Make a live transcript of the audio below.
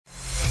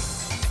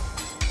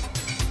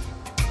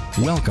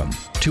Welcome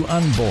to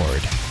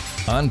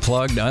Unboard.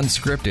 Unplugged,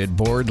 unscripted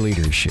board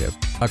leadership.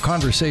 A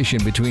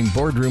conversation between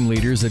boardroom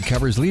leaders that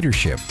covers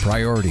leadership,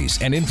 priorities,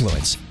 and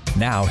influence.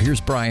 Now, here's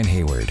Brian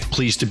Hayward.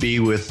 Pleased to be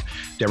with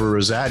Deborah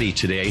Rosati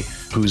today,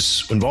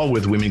 who's involved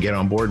with Women Get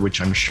On Board,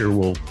 which I'm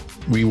sure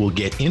we will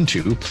get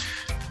into.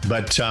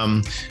 But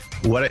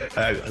what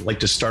I'd like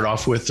to start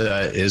off with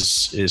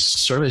is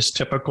sort of this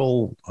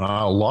typical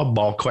lob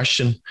ball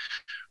question.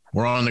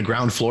 We're on the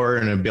ground floor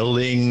in a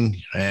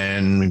building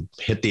and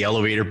hit the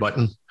elevator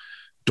button.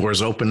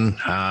 Doors open.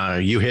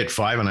 You hit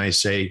 5 and I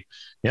say,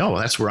 well,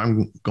 that's where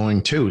I'm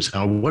going too.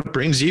 So what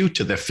brings you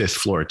to the 5th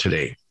floor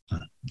today?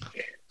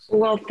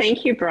 Well,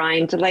 thank you,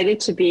 Brian. Delighted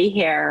to be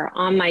here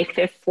on my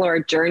 5th floor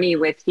journey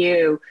with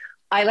you.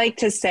 I like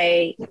to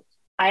say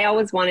I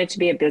always wanted to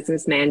be a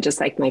businessman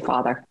just like my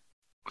father.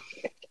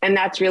 And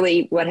that's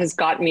really what has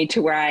gotten me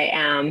to where I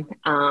am.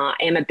 I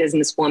am a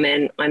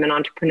businesswoman. I'm an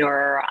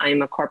entrepreneur.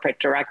 I'm a corporate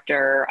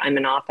director. I'm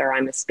an author.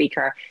 I'm a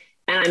speaker.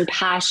 And I'm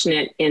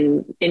passionate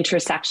in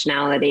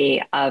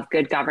intersectionality of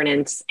good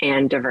governance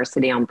and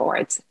diversity on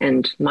boards.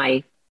 And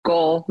my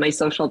goal, my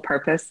social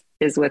purpose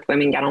is with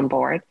Women Get On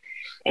Board.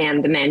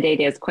 And the mandate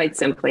is quite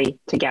simply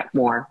to get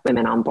more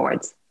women on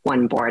boards,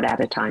 one board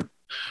at a time.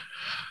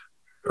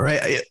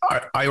 Right.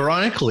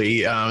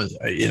 Ironically,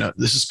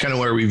 this is kind of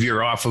where we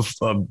veer off of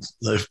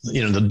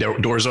the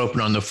doors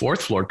open on the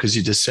 4th floor, because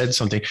you just said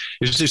something.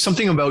 Is there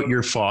something about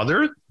your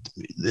father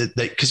that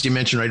because you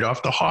mentioned right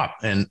off the hop,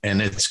 and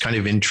it's kind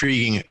of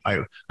intriguing.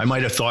 I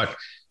might have thought,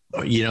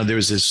 there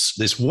was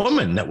this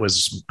woman that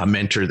was a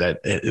mentor. That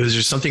was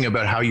there something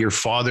about how your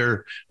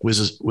father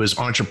was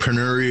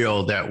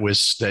entrepreneurial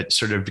that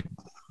sort of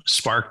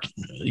sparked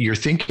your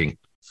thinking.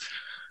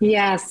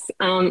 Yes.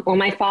 Well,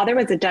 my father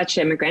was a Dutch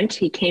immigrant.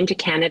 He came to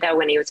Canada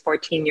when he was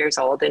 14 years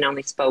old and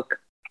only spoke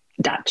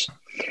Dutch.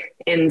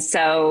 And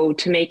so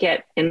to make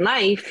it in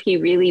life, he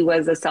really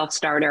was a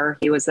self-starter.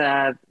 He was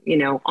a,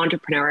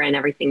 entrepreneur in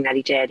everything that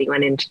he did. He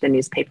went into the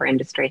newspaper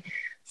industry.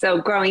 So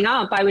growing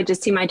up, I would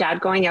just see my dad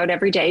going out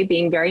every day,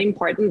 being very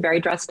important, very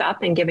dressed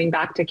up and giving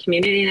back to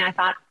community. And I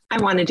thought, I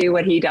want to do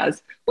what he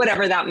does,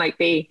 whatever that might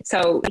be.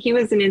 So he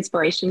was an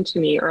inspiration to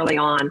me early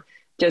on,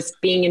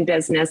 just being in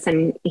business.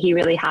 And he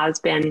really has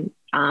been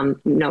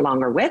no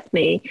longer with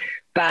me,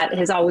 but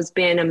has always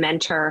been a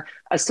mentor,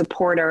 a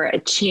supporter, a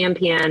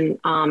champion.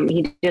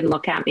 He didn't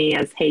look at me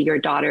as, hey, your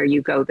daughter,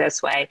 you go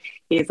this way.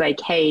 He's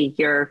like, hey,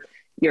 you're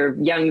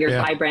young, you're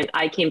vibrant.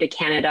 I came to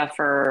Canada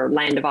for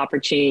land of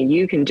opportunity.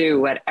 You can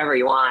do whatever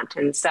you want.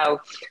 And so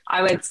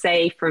I would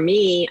say for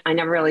me, I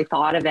never really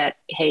thought of it,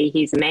 hey,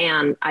 he's a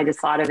man. I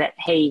just thought of it,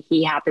 hey,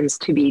 he happens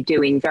to be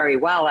doing very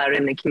well out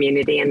in the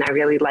community. And I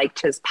really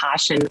liked his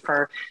passion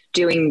for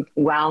doing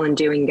well and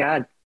doing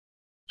good.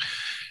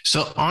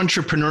 So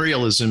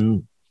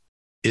entrepreneurialism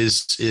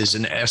is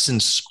in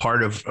essence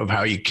part of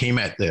how you came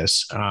at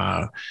this.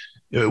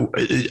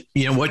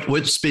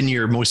 What's been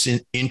your most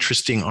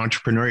interesting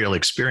entrepreneurial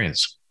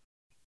experience?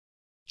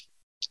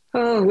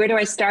 Oh, where do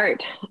I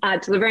start?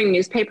 Delivering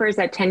newspapers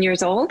at 10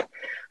 years old.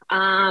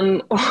 I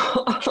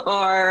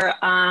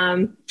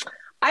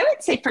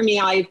would say for me,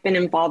 I've been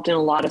involved in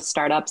a lot of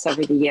startups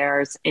over the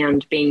years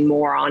and being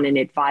more on an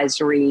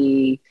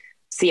advisory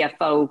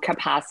CFO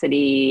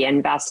capacity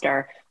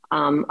investor.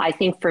 I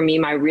think for me,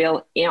 my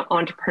real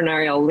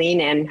entrepreneurial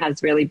lean in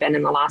has really been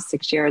in the last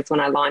 6 years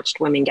when I launched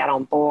Women Get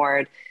On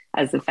Board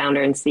as the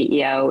founder and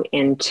CEO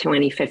in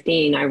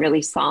 2015. I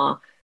really saw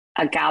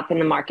a gap in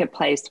the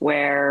marketplace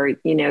where,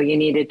 you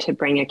needed to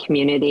bring a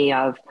community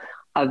of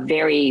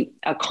very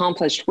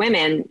accomplished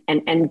women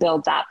and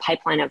build that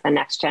pipeline of the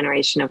next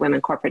generation of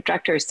women corporate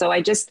directors. So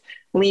I just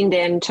leaned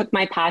in, took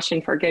my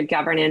passion for good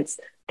governance,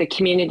 the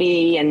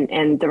community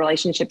and the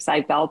relationships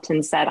I built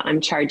and said,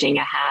 I'm charging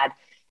ahead.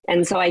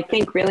 And so I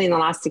think really in the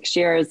last 6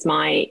 years,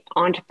 my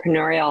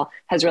entrepreneurial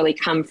has really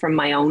come from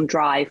my own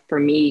drive for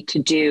me to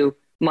do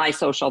my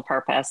social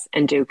purpose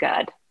and do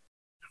good.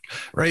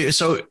 Right.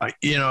 So,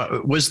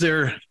 was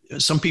there,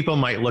 some people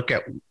might look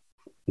at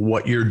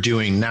what you're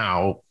doing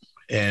now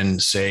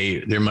and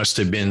say there must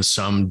have been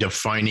some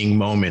defining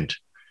moment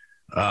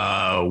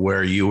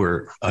where you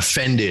were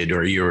offended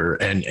or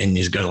and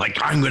you're going like,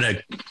 I'm going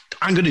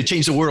to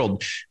change the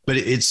world. But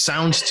it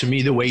sounds to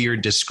me the way you're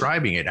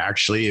describing it,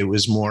 actually, it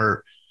was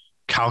more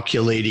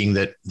calculating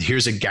that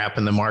here's a gap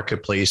in the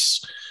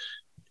marketplace.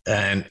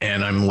 And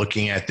I'm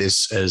looking at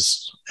this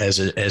as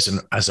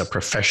a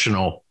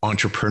professional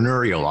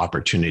entrepreneurial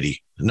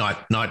opportunity,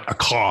 not a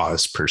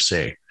cause per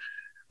se.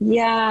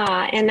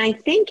 Yeah, and I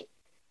think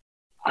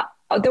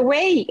the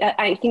way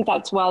I think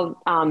that's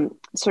well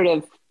sort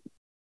of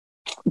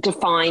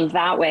defined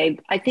that way.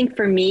 I think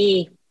for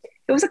me,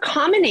 it was a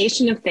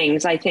combination of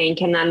things. I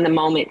think, and then the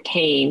moment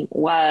came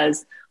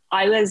was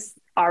I was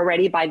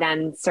already by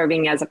then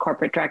serving as a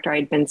corporate director.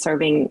 I'd been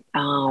serving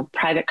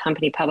private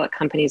company, public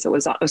companies. It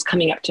was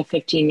coming up to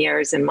 15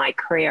 years in my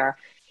career.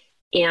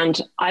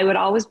 And I would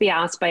always be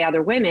asked by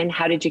other women,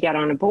 how did you get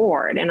on a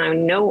board? And I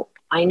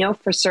know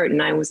for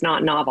certain I was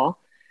not novel.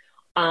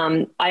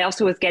 I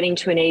also was getting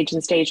to an age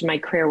and stage in my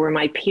career where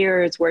my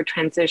peers were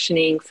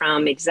transitioning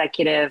from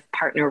executive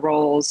partner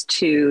roles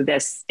to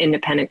this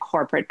independent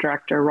corporate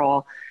director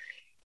role.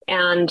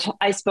 And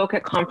I spoke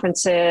at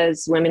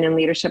conferences, women in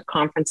leadership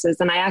conferences,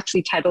 and I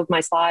actually titled my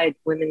slide,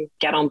 Women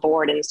Get on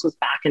Board. And this was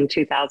back in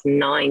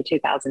 2009,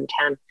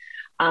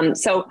 2010.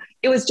 So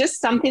it was just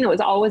something that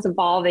was always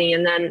evolving.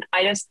 And then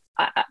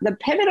the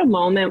pivotal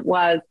moment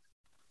was,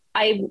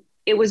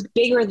 it was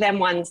bigger than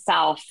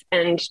oneself.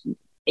 And,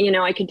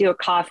 I could do a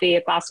coffee,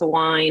 a glass of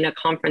wine, a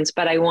conference,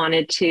 but I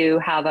wanted to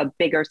have a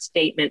bigger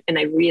statement. And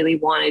I really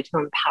wanted to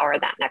empower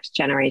that next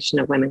generation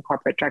of women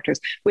corporate directors,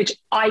 which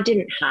I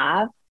didn't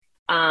have.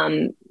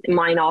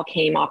 Mine all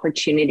came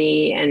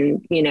opportunity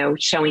and,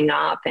 showing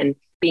up and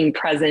being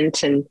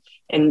present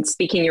and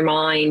speaking your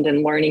mind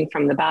and learning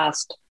from the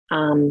best,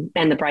 and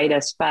the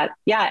brightest. But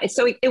yeah,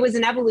 so it was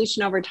an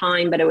evolution over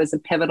time, but it was a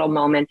pivotal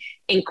moment.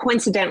 And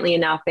coincidentally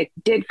enough, it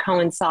did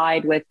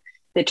coincide with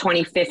the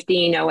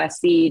 2015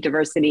 OSC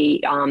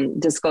diversity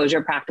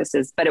disclosure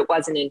practices, but it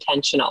wasn't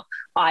intentional.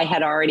 I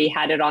had already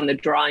had it on the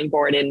drawing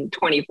board in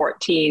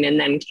 2014 and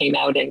then came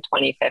out in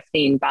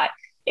 2015, but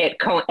it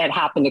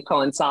happened to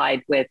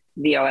coincide with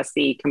the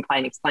OSC Comply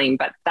and Explain,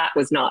 but that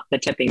was not the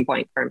tipping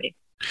point for me.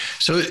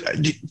 So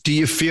do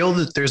you feel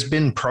that there's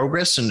been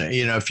progress? And,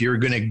 if you're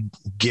going to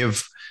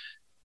give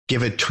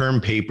a term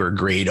paper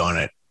grade on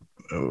it,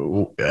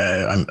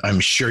 I'm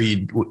sure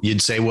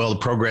you'd say, well, the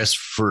progress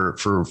for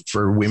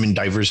women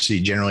diversity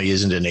generally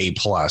isn't an A+.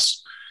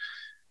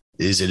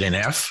 Is it an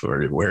F,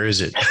 or where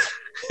is it?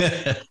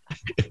 Do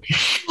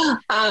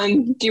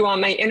you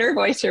want my inner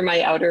voice or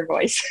my outer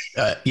voice?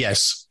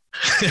 Yes.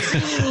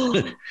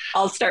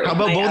 I'll start with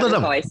my outer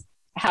voice.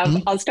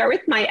 I'll start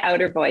with my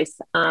outer voice.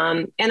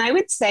 And I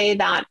would say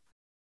that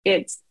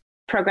it's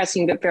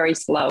progressing, but very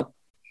slow.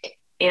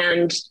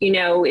 And,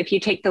 if you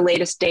take the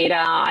latest data,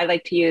 I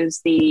like to use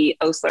the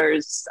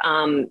Osler's,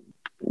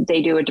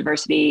 they do a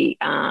diversity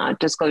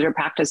disclosure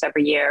practice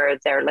every year.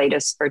 Their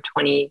latest for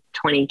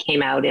 2020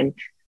 came out in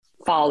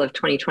fall of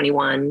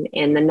 2021.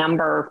 And the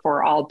number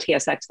for all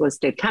TSX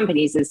listed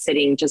companies is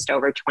sitting just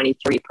over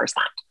 23%.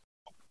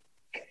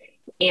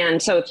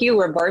 And so if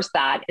you reverse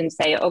that and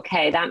say,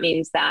 okay, that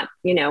means that,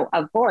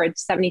 of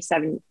boards,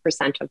 77%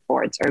 of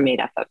boards are made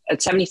up of,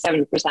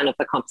 77% of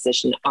the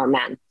composition are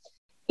men.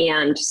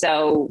 And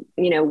so,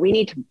 we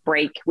need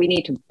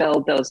to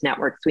build those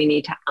networks. We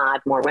need to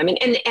add more women.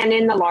 And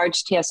in the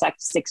large TSX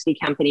 60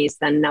 companies,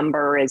 the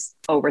number is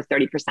over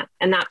 30%.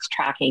 And that's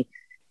tracking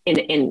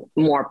in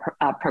more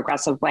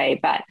progressive way.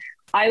 But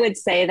I would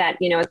say that,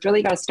 it's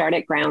really got to start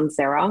at ground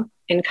zero.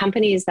 In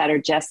companies that are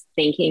just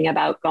thinking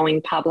about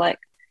going public,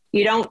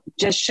 you don't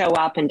just show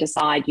up and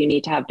decide you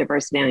need to have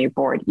diversity on your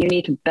board. You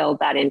need to build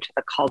that into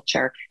the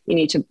culture. You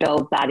need to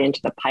build that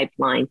into the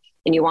pipeline.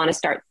 And you want to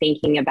start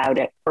thinking about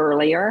it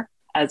earlier,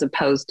 as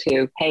opposed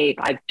to, hey,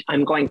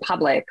 I'm going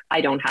public,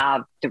 I don't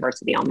have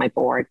diversity on my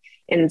board.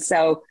 And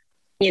so,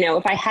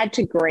 if I had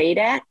to grade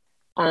it,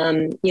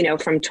 from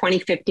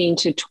 2015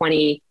 to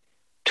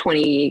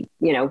 2020,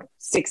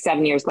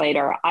 6-7 years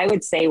later, I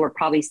would say we're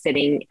probably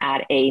sitting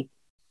at a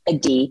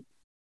D.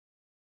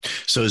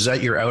 So is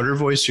that your outer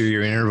voice or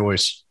your inner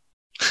voice?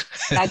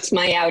 That's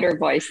my outer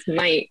voice.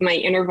 My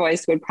inner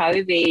voice would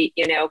probably be,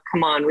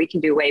 come on, we can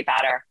do way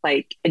better.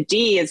 Like a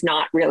D is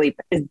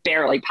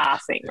barely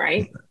passing,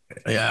 right?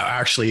 Yeah,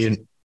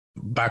 actually,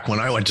 back when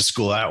I went to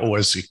school, that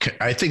was,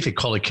 I think they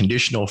call it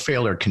conditional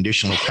fail or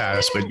conditional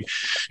pass, but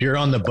you're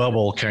on the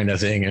bubble kind of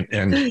thing.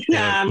 And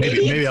yeah,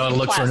 maybe I'll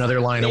look for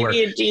another line of work.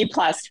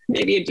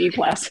 Maybe a D+.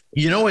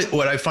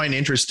 What I find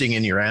interesting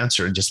in your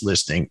answer, just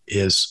listening,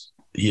 is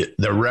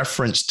the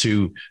reference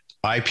to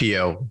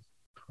IPO,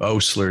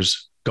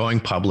 Osler's,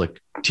 going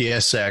public,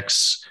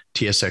 TSX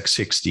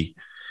 60.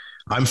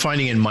 I'm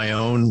finding in my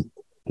own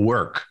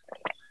work,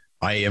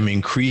 I am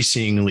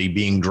increasingly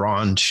being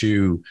drawn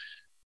to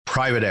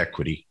private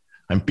equity.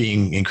 I'm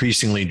being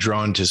increasingly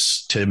drawn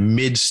to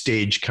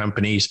mid-stage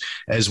companies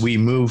as we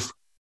move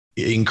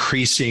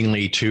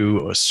increasingly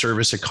to a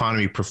service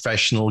economy,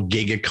 professional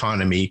gig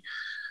economy.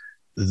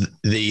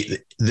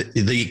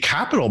 The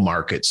capital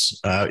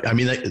markets, I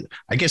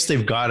guess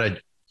they've got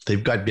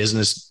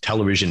business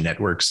television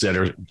networks that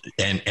are,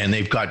 and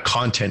they've got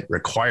content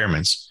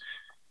requirements.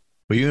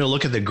 But you're going to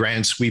look at the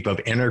grand sweep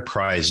of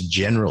enterprise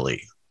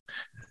generally.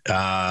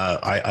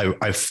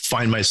 I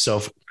find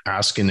myself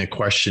asking the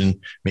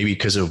question, maybe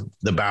because of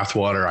the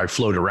bathwater I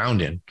float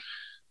around in,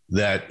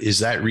 is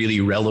that really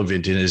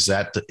relevant? And is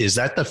that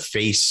the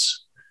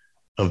face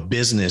of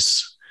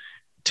business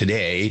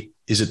today?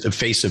 Is it the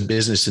face of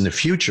business in the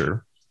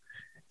future?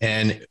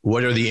 And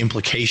what are the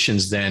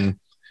implications then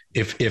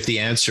if the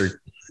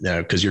answer,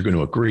 because you're going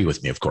to agree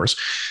with me, of course,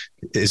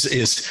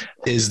 is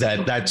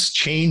that that's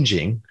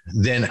changing,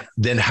 then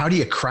how do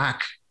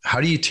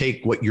you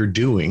take what you're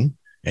doing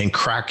and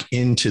crack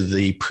into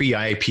the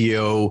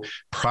pre-IPO,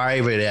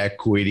 private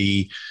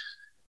equity,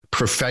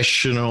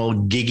 professional,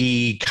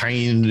 giggy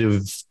kind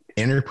of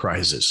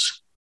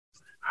enterprises?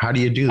 How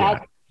do you do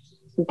that?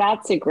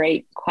 That's a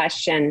great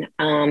question,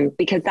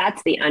 because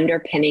that's the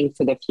underpinning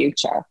for the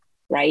future,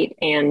 right?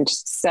 And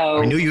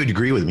so I knew you would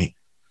agree with me.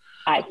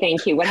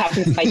 Thank you. What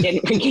happens if I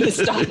didn't? We're going to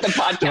stop the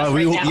podcast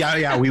right now.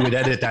 Yeah, we would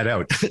edit that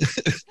out.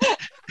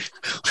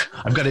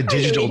 I've got a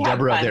digital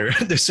Deborah there.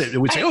 They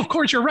would say, "Oh, of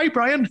course, you're right,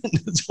 Brian."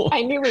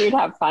 I knew we'd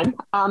have fun.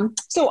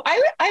 So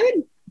I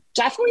would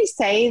definitely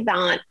say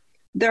that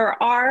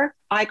there are,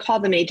 I call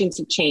them agents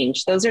of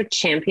change. Those are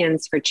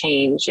champions for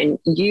change, and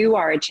you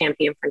are a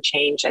champion for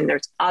change. And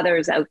there's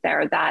others out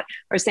there that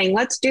are saying,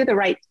 "Let's do the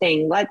right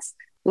thing. Let's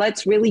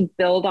really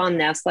build on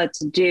this.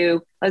 Let's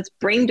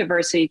bring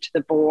diversity to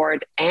the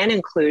board and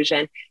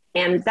inclusion."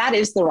 And that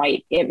is the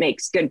right. It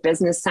makes good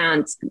business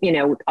sense.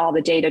 All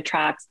the data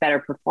tracks better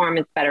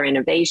performance, better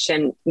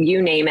innovation, you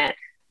name it,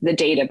 the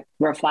data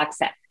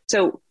reflects it.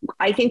 So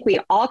I think we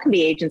all can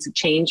be agents of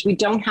change. We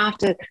don't have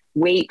to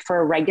wait for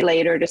a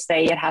regulator to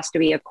say it has to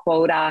be a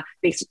quota,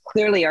 because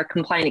clearly our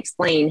Compliant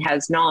Explain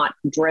has not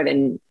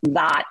driven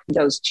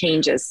those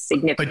changes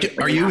significantly.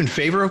 But are you in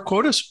favor of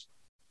quotas?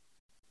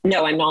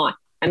 No, I'm not.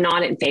 I'm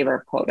not in favor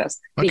of quotas,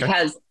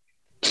 because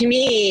to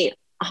me,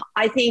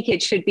 I think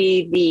it should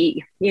be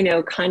the,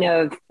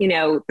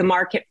 the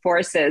market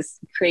forces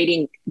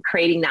creating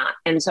that.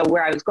 And so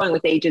where I was going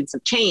with agents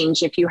of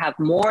change, if you have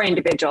more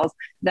individuals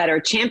that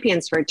are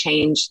champions for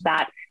change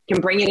that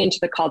can bring it into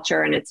the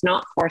culture and it's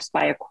not forced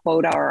by a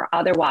quota or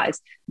otherwise,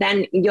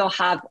 then you'll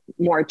have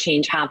more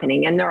change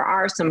happening. And there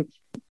are some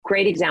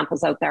great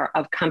examples out there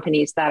of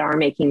companies that are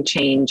making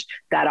change,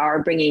 that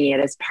are bringing it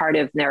as part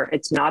of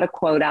it's not a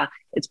quota,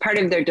 it's part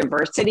of their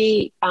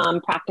diversity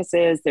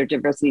practices, their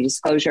diversity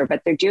disclosure,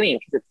 but they're doing it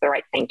because it's the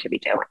right thing to be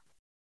doing.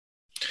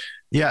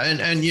 Yeah.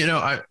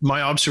 And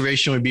my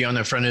observation would be on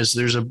the front is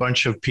there's a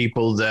bunch of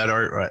people that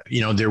are,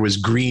 there was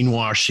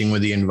greenwashing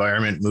with the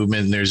environment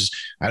movement. And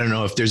I don't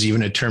know if there's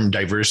even a term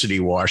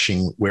diversity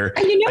washing where.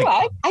 And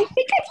what? I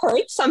think I've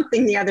heard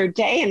something the other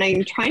day and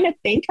I'm trying to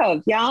think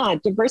of,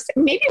 diversity.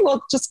 Maybe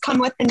we'll just come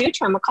with a new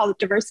term. We'll call it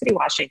diversity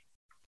washing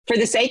for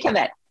the sake of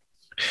it.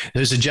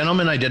 There's a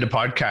gentleman I did a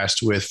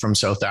podcast with from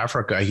South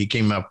Africa. He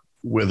came up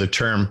with a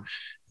term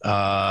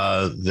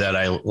that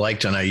I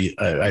liked, and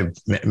I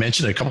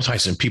mentioned it a couple of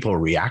times, and people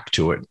react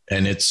to it.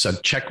 And it's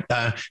a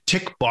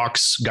tick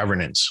box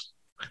governance.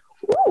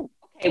 Ooh,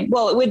 okay,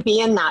 well, it would be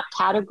in that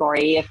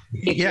category if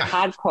you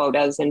had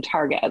quotas and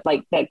target,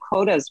 like the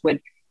quotas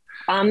would.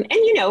 And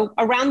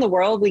around the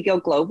world, we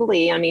go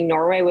globally. I mean,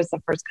 Norway was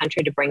the first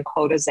country to bring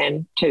quotas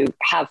in to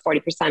have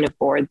 40% of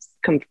boards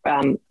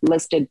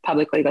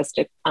publicly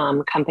listed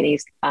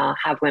companies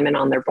have women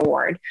on their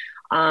board.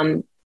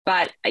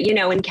 But,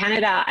 in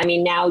Canada, I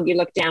mean, now you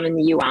look down in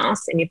the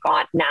US and you've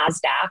got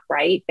NASDAQ,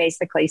 right?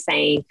 Basically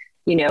saying,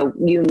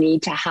 you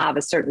need to have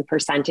a certain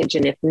percentage.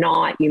 And if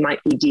not, you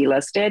might be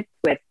delisted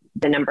with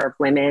the number of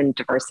women,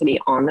 diversity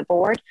on the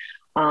board.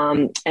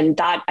 And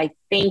that, I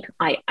think,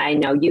 I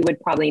know you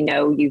would probably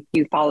know, you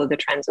follow the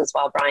trends as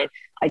well, Brian.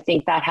 I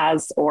think that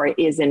has or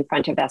is in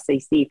front of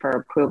SEC for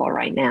approval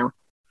right now.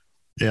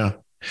 Yeah.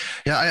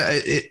 Yeah.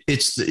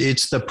 It's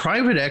the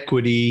private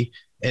equity.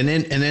 And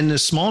then the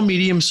small,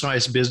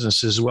 medium-sized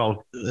business as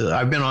well.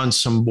 I've been on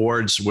some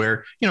boards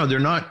where, they're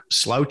not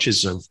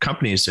slouches of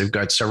companies. They've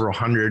got several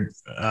hundred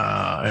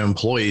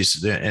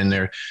employees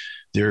and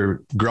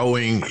they're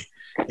growing,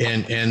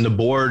 and the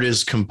board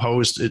is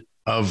composed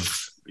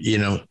of,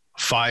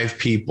 5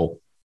 people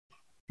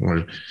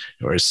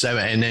or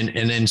 7. And then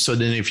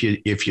if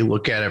you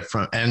look at it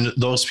and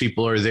those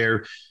people are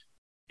there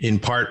in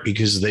part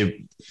because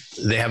they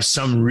have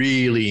some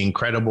really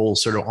incredible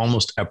sort of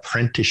almost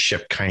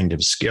apprenticeship kind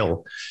of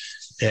skill.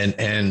 And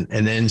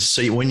then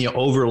so when you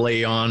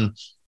overlay on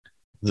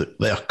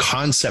the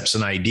concepts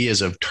and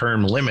ideas of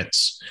term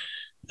limits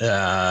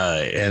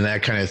and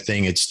that kind of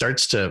thing, it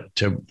starts to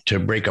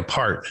break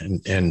apart.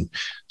 And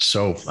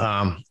so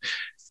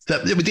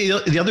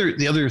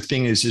the other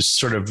thing is just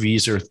sort of,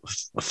 these are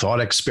thought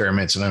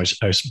experiments. And I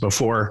was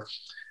before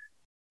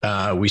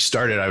we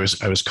started, I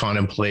was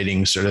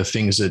contemplating sort of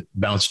things that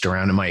bounced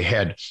around in my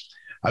head.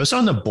 I was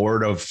on the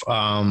board of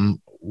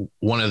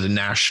one of the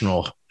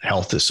national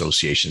health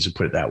associations, to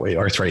put it that way,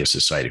 Arthritis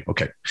Society.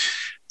 Okay.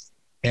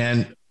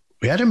 And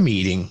we had a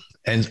meeting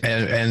and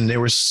there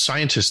were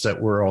scientists that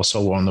were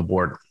also on the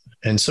board.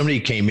 And somebody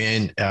came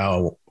in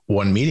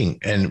one meeting,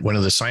 and one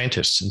of the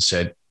scientists and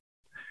said,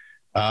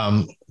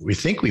 we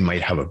think we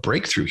might have a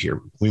breakthrough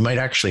here. We might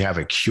actually have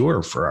a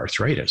cure for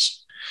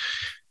arthritis.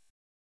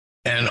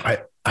 And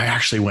I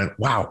actually went,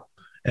 wow.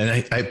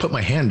 And I put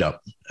my hand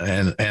up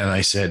and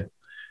I said,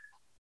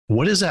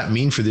 what does that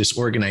mean for this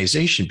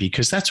organization?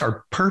 Because that's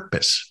our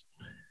purpose.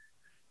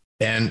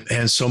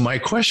 And so my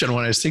question,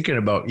 when I was thinking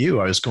about you,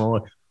 I was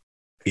going,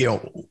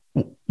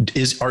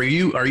 are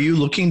you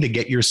looking to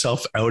get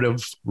yourself out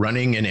of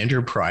running an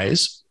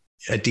enterprise?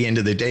 At the end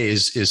of the day,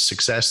 is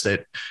success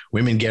that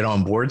women get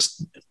on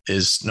boards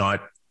is not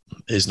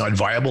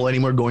viable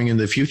anymore going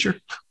into the future?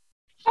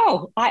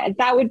 Oh,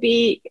 that would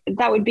be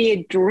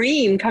a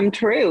dream come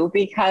true,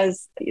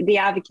 because the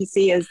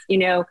advocacy is,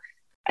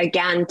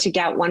 again, to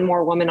get one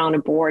more woman on a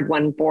board,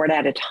 one board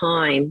at a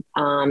time.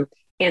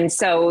 And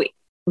so,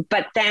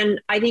 but then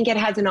I think it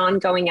has an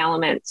ongoing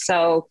element.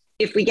 So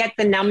if we get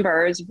the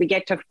numbers, we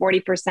get to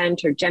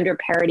 40% or gender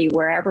parity,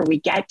 wherever we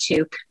get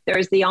to,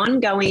 there's the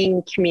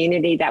ongoing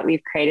community that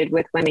we've created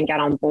with Women Get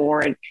on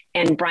Board.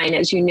 And Brian,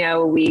 as you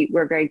know,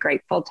 we're very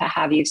grateful to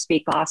have you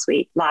speak this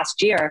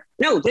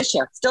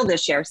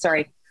year,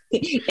 sorry.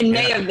 In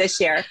May of this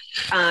year,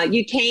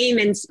 you came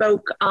and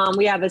spoke.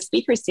 We have a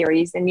speaker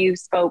series, and you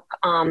spoke,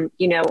 on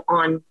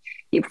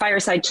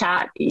Fireside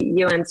Chat,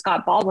 you and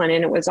Scott Baldwin,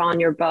 and it was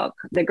on your book,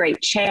 The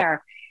Great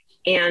Chair.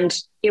 And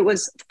it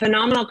was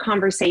phenomenal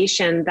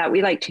conversation that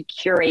we like to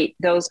curate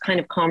those kind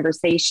of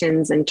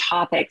conversations and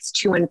topics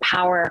to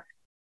empower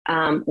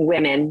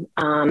women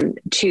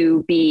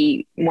to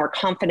be more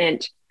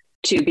confident,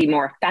 to be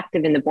more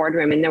effective in the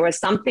boardroom. And there was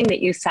something that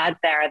you said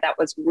there that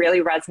was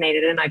really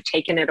resonated, and I've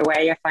taken it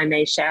away, if I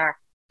may share.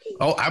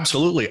 Oh,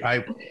 absolutely.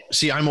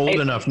 I'm old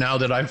enough now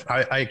that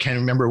I can't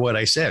remember what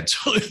I said.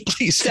 So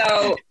please.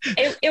 So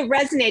it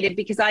resonated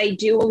because I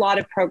do a lot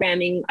of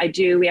programming.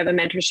 We have a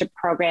mentorship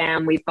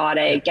program. We've got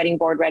a Getting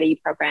Board Ready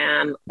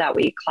program that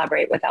we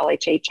collaborate with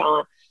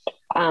LHH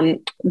on.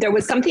 There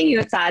was something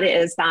you said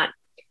is that,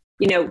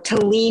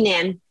 to lean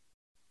in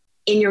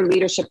your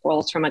leadership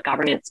roles from a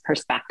governance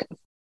perspective.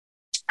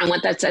 And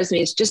what that says to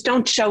me is just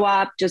don't show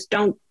up, just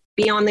don't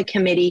be on the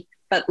committee,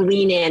 but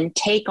lean in,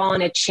 take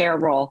on a chair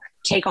role,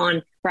 take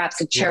on perhaps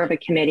a chair of a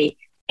committee.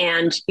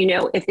 And,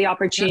 if the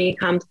opportunity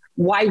comes,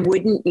 why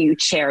wouldn't you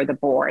chair the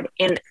board?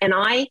 And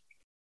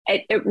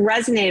it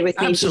resonated with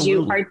me because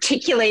you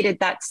articulated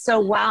that so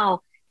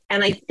well.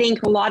 And I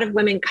think a lot of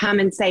women come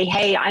and say,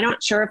 hey, I'm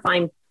not sure if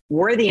I'm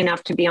worthy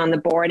enough to be on the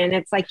board. And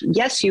it's like,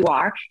 yes, you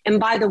are. And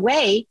by the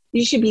way,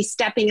 you should be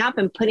stepping up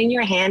and putting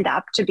your hand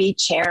up to be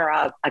chair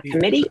of a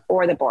committee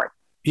or the board.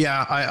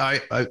 Yeah,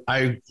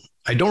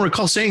 I don't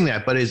recall saying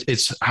that, but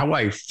it's how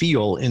I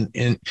feel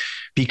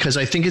because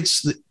I think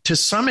it's to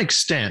some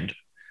extent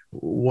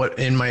what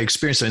in my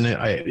experience, and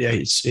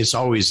it's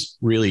always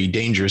really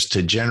dangerous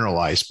to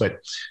generalize, but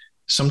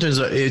sometimes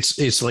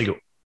it's like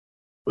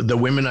the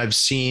women I've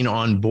seen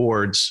on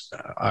boards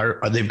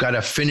they've got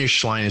a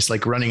finish line. It's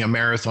like running a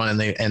marathon,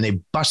 and they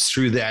bust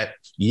through that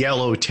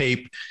yellow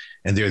tape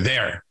and they're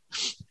there.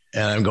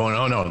 And I'm going,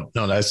 oh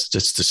no, that's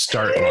just the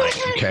start line.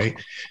 Okay.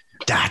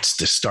 That's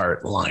the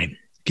start line.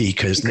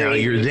 Because now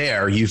you're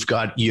there, you've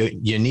got,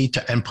 you need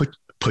to, and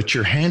put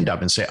your hand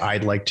up and say,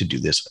 I'd like to do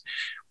this.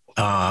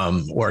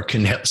 Or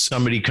can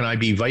I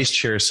be vice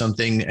chair of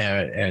something?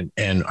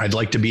 And I'd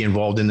like to be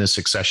involved in the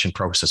succession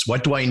process.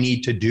 What do I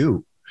need to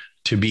do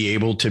to be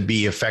able to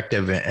be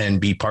effective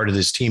and be part of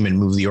this team and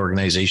move the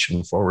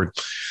organization forward?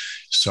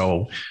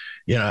 So,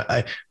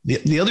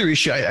 the other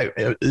issue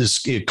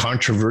is a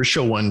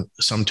controversial one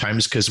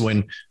sometimes, because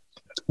when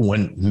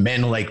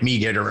men like me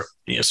get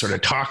sort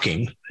of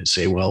talking and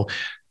say, well,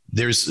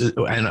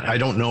 and I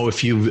don't know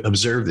if you've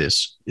observed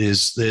this,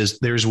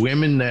 there's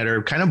women that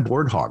are kind of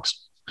board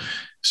hogs.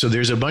 So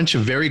there's a bunch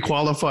of very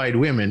qualified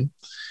women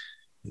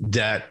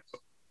that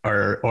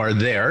are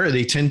there.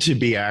 They tend to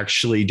be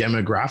actually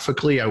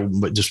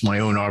demographically, but just my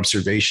own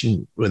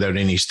observation without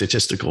any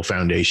statistical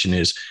foundation,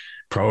 is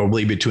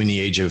probably between the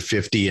age of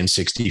 50 and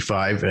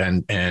 65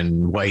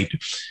 and white.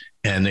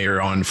 And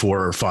they're on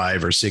 4 or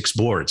 5 or 6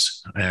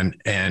 boards, and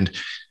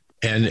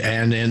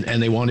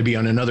they want to be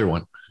on another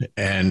one.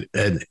 And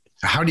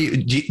how do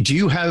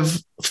you have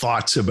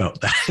thoughts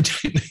about that?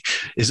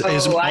 Is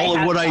all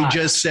of what I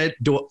just said?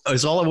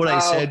 Is all of what I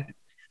said?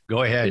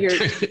 Go ahead.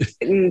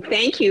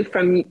 Thank you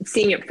from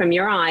seeing it from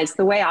your eyes.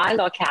 The way I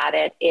look at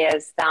it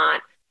is that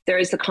there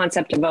is the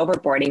concept of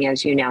overboarding,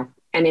 as you know.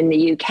 And in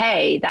the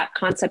UK, that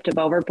concept of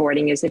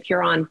overboarding is if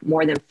you're on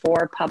more than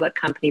 4 public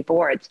company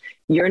boards,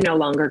 you're no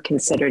longer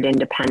considered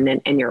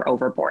independent and you're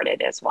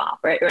overboarded as well.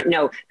 Right?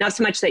 No, not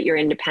so much that you're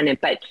independent,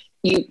 but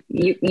you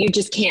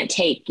just can't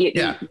take,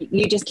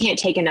 you just can't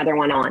take another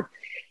one on.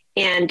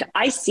 And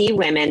I see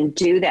women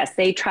do this.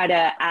 They try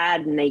to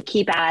add and they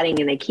keep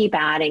adding and they keep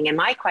adding. And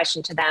my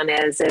question to them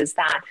is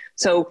that,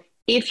 so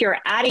if you're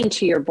adding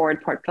to your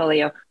board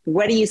portfolio,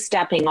 what are you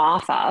stepping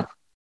off of?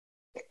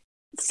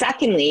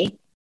 Secondly,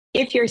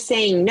 if you're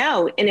saying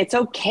no, and it's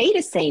okay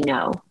to say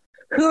no,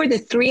 who are the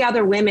 3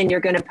 other women you're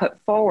going to put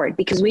forward?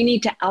 Because we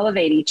need to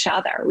elevate each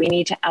other. We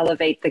need to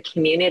elevate the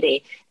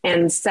community.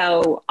 And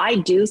so I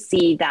do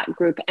see that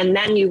group. And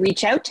then you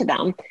reach out to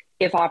them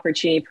if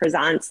opportunity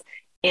presents.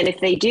 And if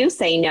they do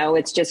say no,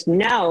 it's just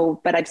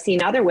no. But I've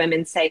seen other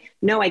women say,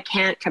 no, I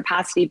can't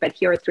capacity, but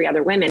here are 3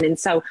 other women. And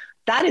so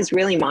that is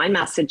really my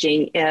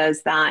messaging,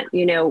 is that,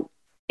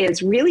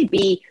 is really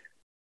be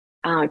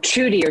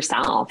true to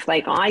yourself.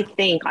 Like, I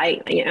think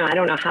I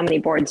don't know how many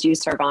boards you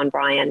serve on,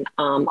 Brian.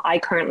 I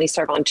currently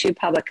serve on 2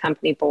 public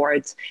company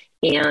boards,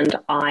 and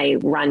I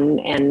run,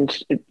 and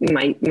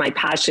my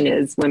passion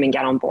is Women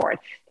Get on Board.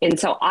 And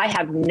so I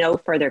have no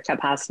further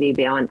capacity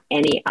beyond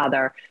any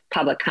other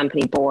public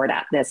company board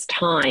at this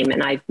time.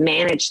 And I've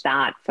managed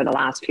that for the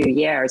last few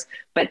years.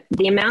 But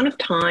the amount of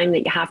time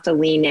that you have to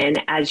lean in,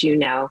 as you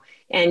know,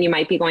 and you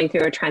might be going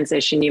through a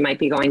transition, you might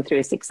be going through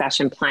a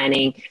succession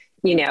planning,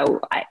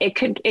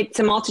 it's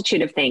a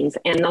multitude of things.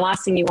 And the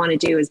last thing you want to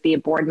do is be a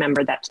board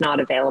member that's not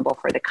available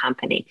for the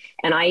company.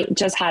 And I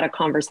just had a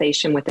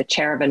conversation with the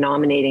chair of a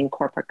nominating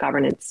corporate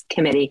governance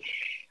committee.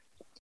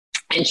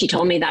 And she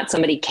told me that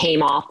somebody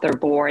came off their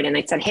board, and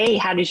I said, hey,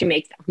 how did you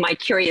make my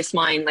curious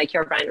mind, like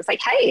your Brian was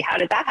like, hey, how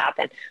did that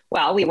happen?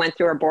 Well, we went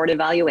through our board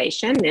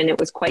evaluation, and it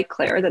was quite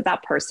clear that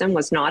that person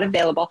was not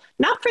available,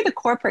 not for the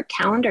corporate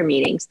calendar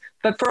meetings,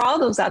 but for all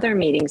those other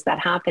meetings that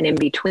happen in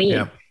between.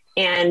 Yeah.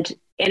 And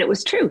it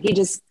was true. He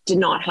just did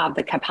not have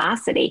the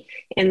capacity.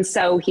 And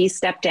so he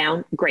stepped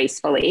down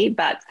gracefully,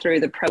 but through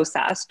the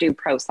due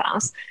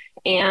process.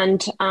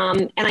 And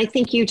I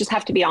think you just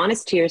have to be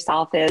honest to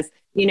yourself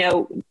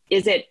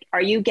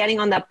are you getting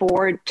on that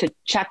board to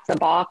check the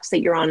box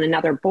that you're on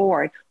another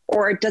board,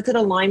 or does it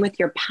align with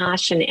your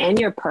passion and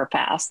your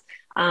purpose,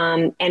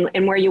 and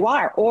where you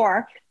are?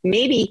 Or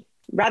maybe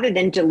rather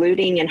than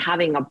diluting and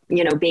having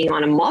being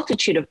on a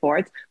multitude of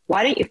boards,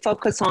 why don't you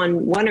focus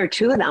on one or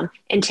two of them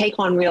and take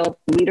on real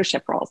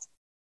leadership roles?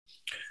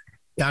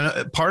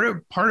 Yeah, part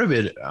of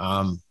it,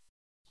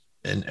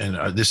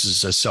 and this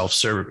is a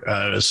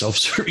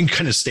self-serving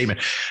kind of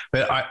statement,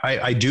 but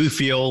I do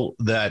feel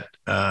that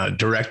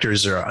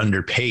directors are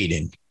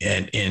underpaid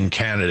in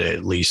Canada,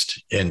 at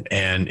least, and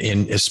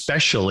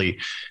especially,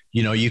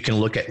 you can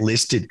look at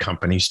listed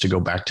companies, to go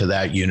back to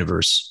that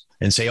universe,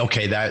 and say,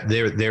 okay, that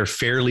they're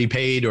fairly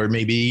paid or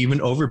maybe even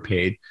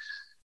overpaid.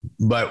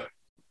 But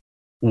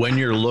when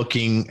you're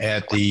looking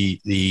at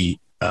the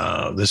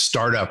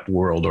startup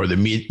world or the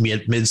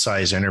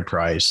mid-size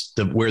enterprise,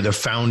 where the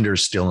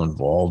founder's still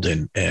involved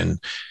and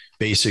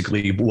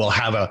basically will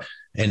have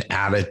an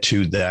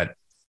attitude that,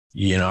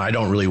 I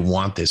don't really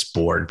want this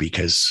board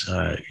because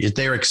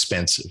they're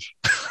expensive.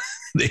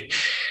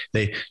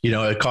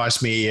 It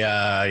cost me, to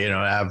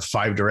have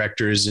 5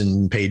 directors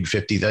and paid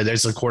 $50,000.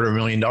 That's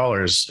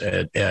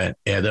 $250,000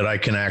 that I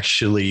can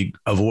actually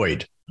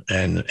avoid.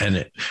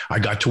 And I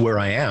got to where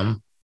I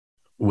am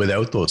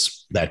without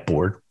that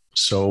board.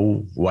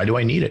 So why do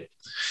I need it?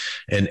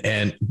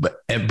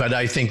 But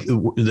I think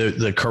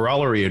the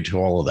corollary to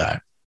all of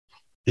that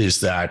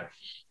is that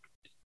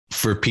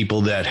for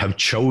people that have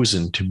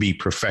chosen to be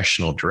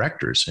professional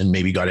directors and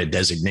maybe got a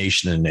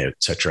designation and et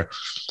cetera,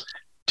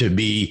 to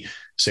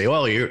say,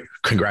 well,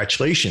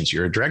 congratulations,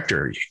 you're a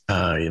director.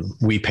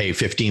 We pay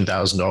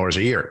 $15,000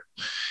 a year.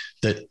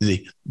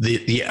 The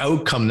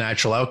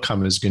natural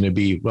outcome is going to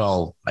be,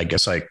 well, I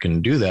guess I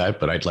can do that,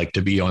 but I'd like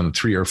to be on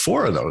 3 or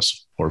 4 of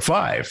those, or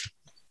 5,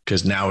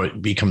 because now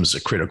it becomes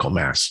a critical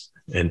mass.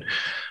 And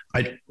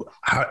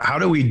how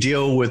do we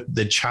deal with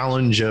the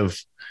challenge of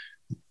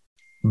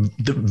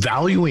the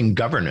valuing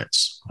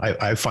governance?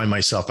 I find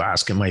myself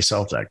asking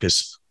myself that,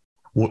 because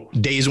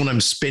days when I'm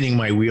spinning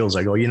my wheels,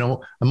 I go,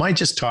 am I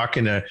just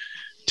talking to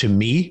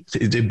me,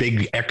 the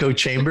big echo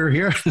chamber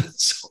here?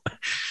 So,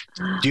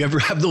 do you ever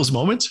have those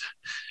moments?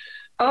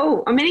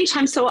 Oh, many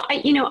times. So I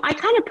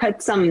kind of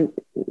put some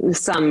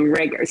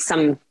rigor,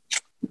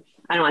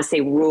 I don't want to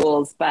say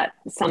rules, but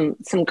some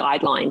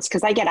guidelines,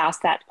 because I get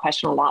asked that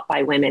question a lot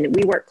by women.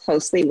 We work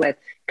closely with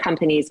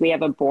companies. We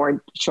have a board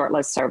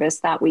shortlist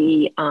service that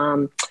we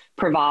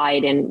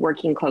provide, and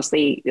working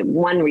closely.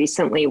 One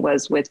recently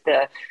was with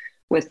the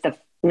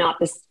not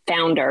the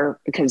founder,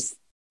 because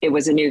it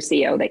was a new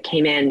CEO that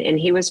came in, and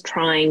he was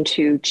trying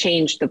to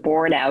change the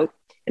board out,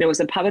 and it was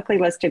a publicly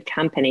listed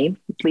company,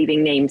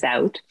 leaving names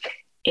out,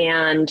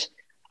 and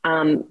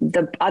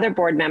the other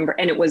board member,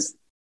 and it was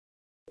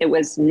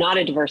not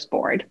a diverse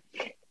board.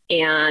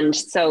 And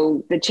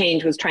so the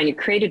change was trying to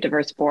create a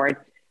diverse board,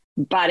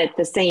 but at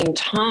the same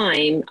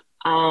time,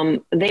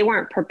 they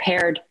weren't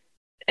prepared.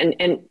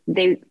 And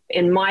they,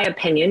 in my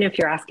opinion, if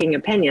you're asking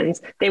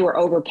opinions, they were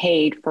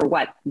overpaid for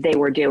what they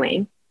were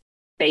doing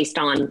based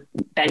on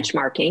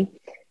benchmarking.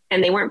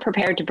 And they weren't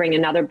prepared to bring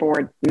another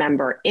board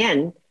member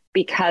in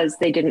because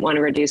they didn't want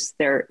to reduce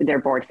their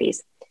board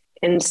fees.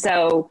 And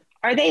so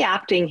are they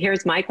acting,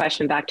 here's my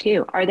question back to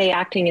you, are they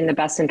acting in the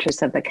best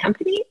interest of the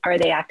company? Or are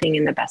they acting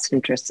in the best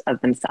interest of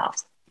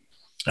themselves?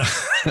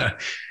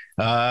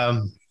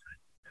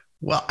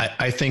 Well,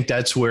 I think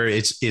that's where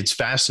it's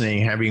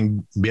fascinating,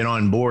 having been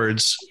on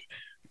boards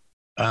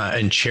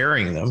and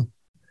chairing them,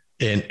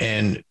 and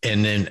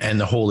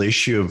the whole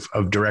issue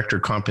of director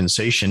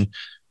compensation.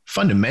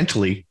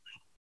 Fundamentally,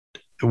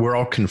 we're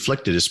all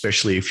conflicted,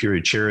 especially if you're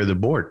a chair of the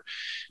board.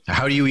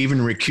 How do you even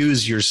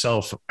recuse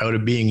yourself out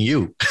of being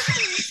you?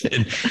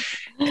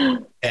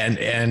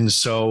 and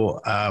so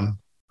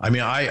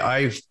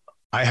I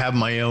have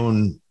my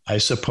own, I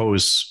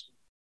suppose,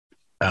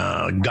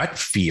 gut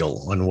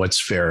feel on what's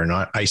fair or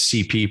not. I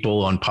see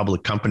people on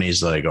public companies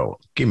that I go,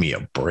 give me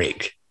a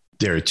break.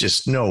 There's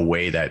just no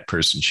way that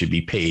person should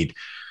be paid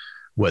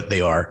what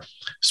they are,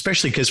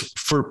 especially because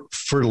for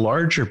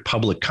larger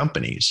public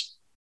companies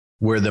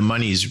where the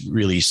money's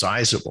really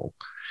sizable,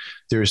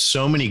 there's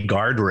so many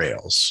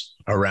guardrails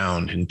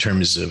around in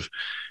terms of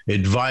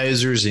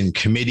advisors and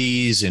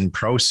committees and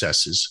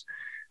processes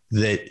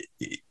that,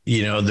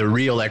 the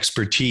real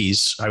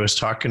expertise. I was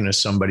talking to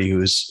somebody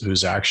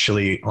who's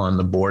actually on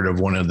the board of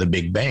one of the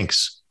big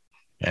banks,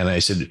 And I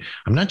said,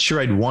 I'm not sure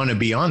I'd want to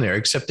be on there,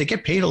 except they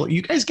get paid a lot.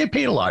 You guys get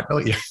paid a lot. Oh,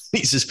 yeah.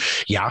 He says,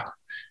 yeah.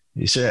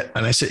 He said,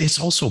 and I said, it's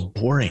also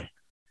boring.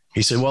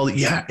 He said, well,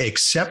 yeah,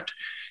 except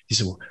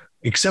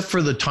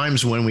for the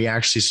times when we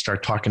actually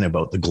start talking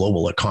about the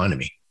global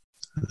economy,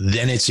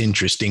 then it's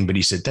interesting. But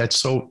he said, that's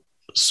so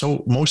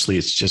mostly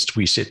it's just,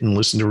 we sit and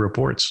listen to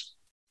reports.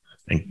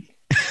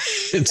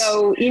 And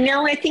so,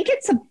 I think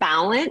it's a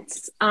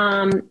balance.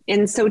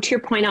 And so to your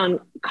point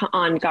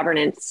on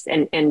governance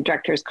and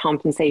directors'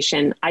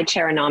 compensation, I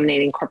chair a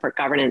nominating corporate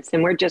governance,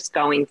 and we're just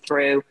going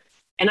through,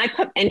 and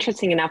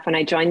interesting enough, when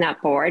I joined that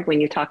board,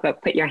 when you talk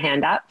about put your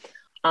hand up,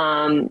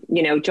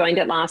 joined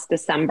it last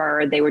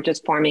December, they were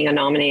just forming a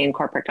nominating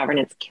corporate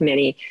governance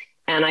committee.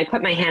 And I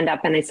put my hand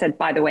up and I said,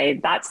 by the way,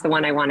 that's the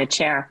one I want to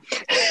chair.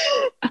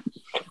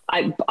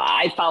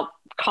 I felt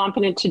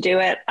competent to do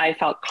it. I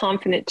felt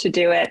confident to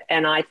do it.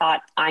 And I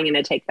thought, I'm going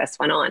to take this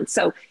one on.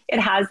 So it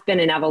has been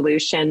an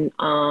evolution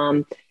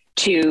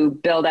to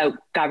build out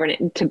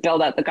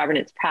the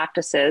governance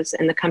practices.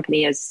 And the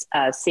company is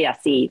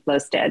CSE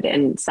listed,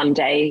 and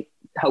someday,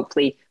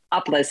 hopefully,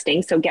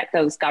 uplisting. So get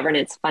those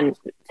governance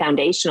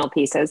foundational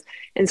pieces.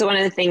 And so one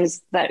of the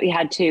things that we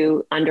had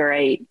to, under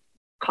a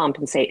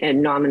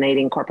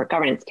nominating corporate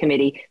governance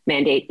committee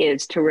mandate,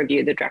 is to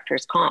review the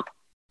director's comp.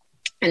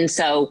 And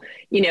so,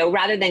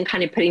 rather than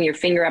kind of putting your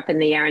finger up in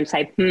the air and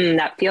say,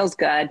 that feels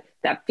good,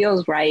 that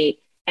feels right.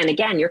 And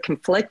again, you're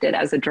conflicted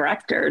as a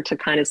director to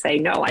kind of say,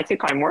 no, I think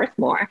I'm worth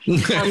more.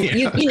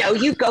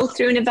 You go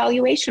through an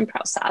evaluation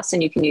process,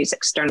 and you can use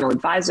external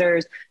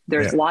advisors.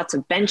 There's lots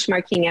of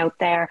benchmarking out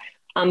there.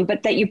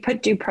 But that you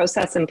put due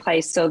process in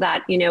place so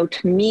that,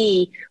 to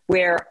me,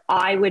 where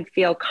I would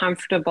feel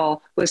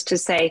comfortable was to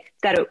say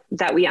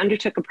that we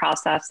undertook a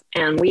process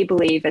and we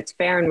believe it's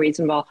fair and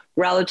reasonable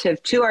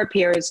relative to our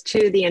peers,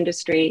 to the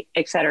industry,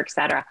 et cetera, et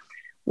cetera.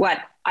 What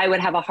I would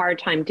have a hard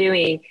time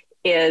doing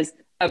is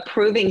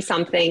approving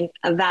something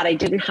that I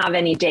didn't have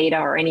any data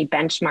or any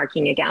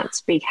benchmarking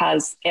against,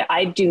 because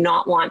I do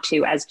not want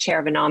to, as chair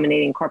of a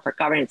nominating corporate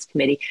governance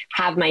committee,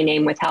 have my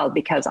name withheld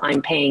because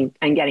I'm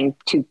getting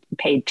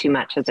paid too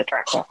much as a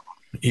director.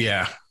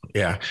 Yeah.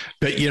 Yeah.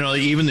 But,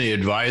 even the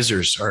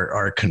advisors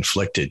are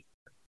conflicted,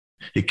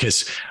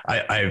 because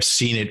I've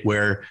seen it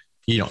where,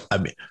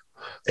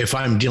 if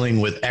I'm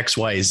dealing with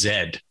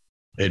XYZ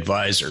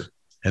advisor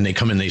and they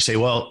come in, they say,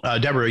 well,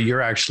 Deborah,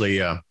 you're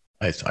actually,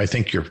 I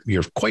think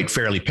you're quite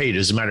fairly paid.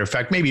 As a matter of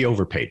fact, maybe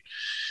overpaid.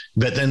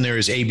 But then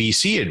there's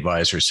ABC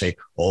advisors say,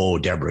 "Oh,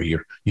 Deborah,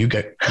 you're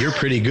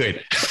pretty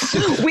good."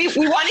 we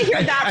want to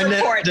hear that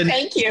report.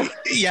 Thank you.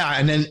 Yeah,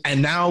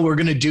 and now we're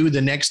going to do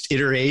the next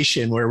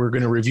iteration where we're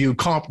going to review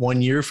comp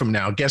 1 year from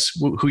now. Guess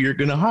who you're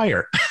going to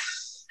hire?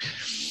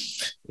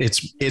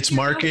 It's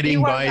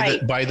marketing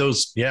by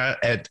those. Yeah,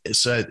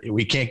 so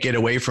we can't get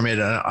away from it.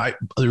 And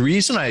the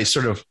reason I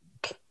sort of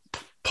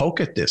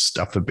poke at this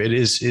stuff a bit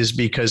is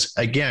because,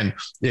 again,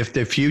 if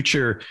the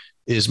future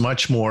is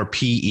much more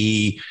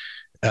PE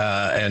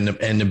and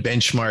the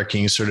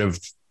benchmarking sort of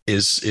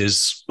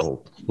is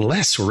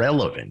less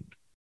relevant,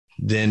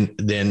 then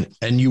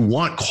and you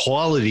want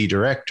quality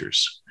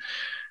directors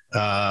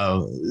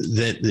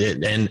that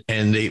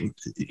they,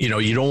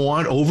 you don't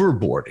want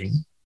overboarding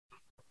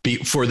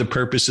for the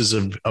purposes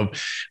of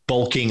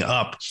bulking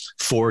up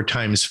 4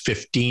 times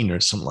 15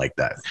 or something like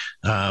that.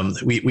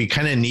 We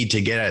kind of need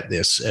to get at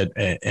this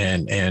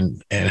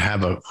and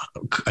have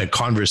a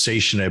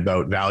conversation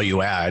about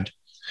value add.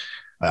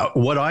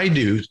 What I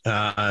do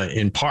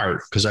in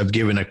part, because I've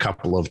given a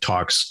couple of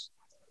talks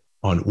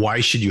on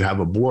why should you have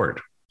a board.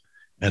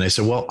 And I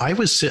said, well, I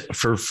was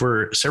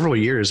for several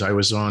years, I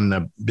was on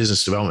the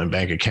Business Development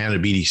Bank of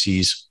Canada,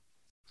 BDC's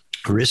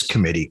risk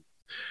committee.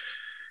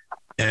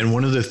 And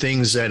one of the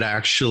things that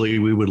actually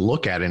we would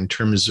look at in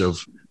terms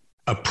of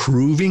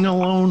approving a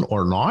loan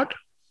or not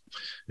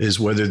is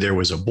whether there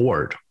was a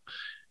board.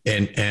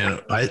 And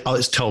I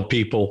always tell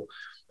people,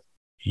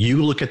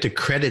 you look at the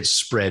credit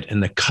spread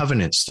and the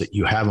covenants that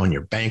you have on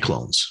your bank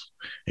loans,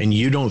 and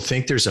you don't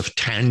think there's a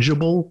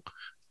tangible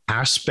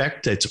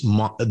aspect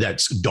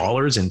that's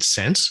dollars and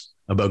cents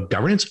about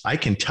governance. I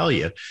can tell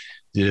you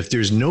that if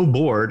there's no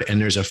board and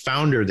there's a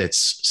founder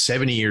that's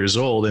 70 years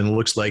old and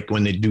looks like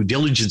when the due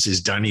diligence is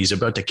done, he's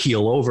about to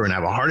keel over and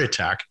have a heart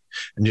attack,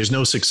 and there's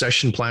no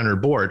succession plan or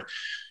board,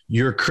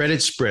 your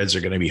credit spreads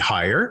are going to be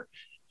higher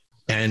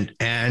and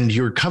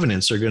your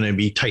covenants are going to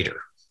be tighter.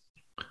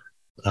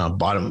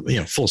 Bottom,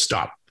 full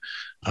stop.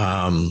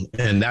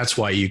 And that's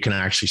why you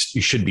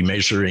should be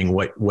measuring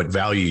what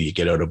value you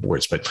get out of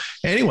boards. But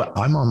anyway,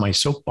 I'm on my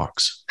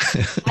soapbox.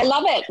 I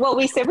love it. Well,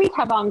 we said we'd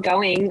have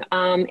ongoing.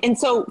 And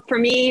so for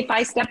me, if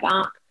I step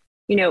back,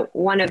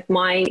 one of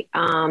my,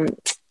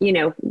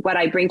 what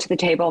I bring to the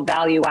table,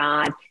 value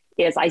add,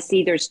 is I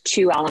see there's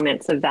 2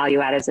 elements of value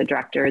add as a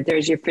director.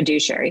 There's your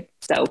fiduciary.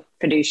 So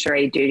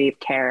fiduciary, duty of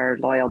care,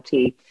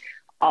 loyalty,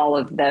 all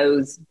of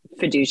those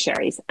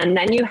fiduciaries. And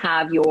then you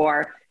have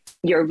your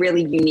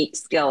really unique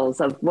skills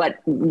of what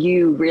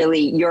you really,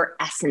 your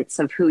essence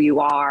of who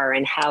you are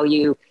and how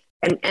you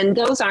And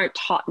those aren't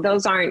taught,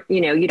 those aren't,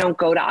 you don't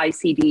go to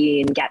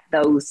ICD and get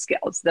those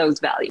skills, those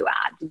value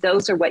add.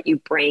 Those are what you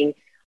bring.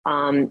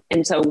 And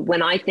so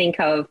when I think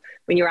of,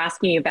 when you're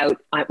asking me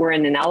about, we're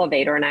in an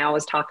elevator, and I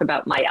always talk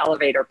about my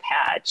elevator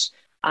pitch.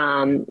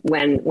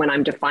 When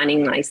I'm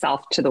defining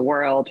myself to the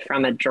world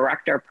from a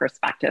director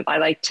perspective, I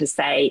like to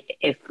say,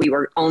 if we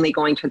were only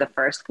going to the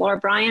first floor,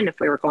 Brian, if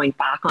we were going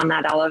back on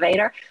that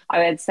elevator,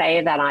 I would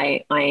say that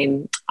I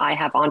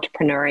have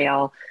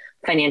entrepreneurial,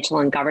 financial,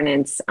 and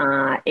governance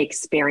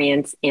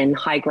experience in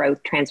high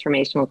growth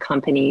transformational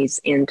companies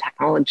in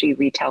technology,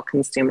 retail,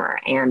 consumer,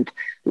 and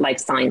life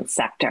science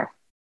sector.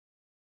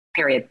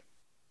 Period.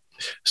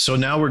 So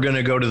now we're going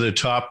to go to the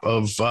top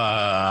of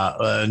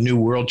a New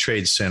World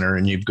Trade Center,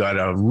 and you've got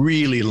a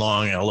really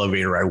long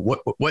elevator.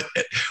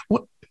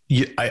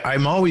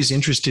 I'm always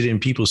interested in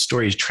people's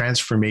stories,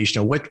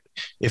 transformational. What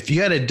if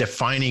you had a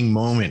defining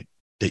moment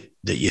that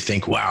you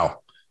think,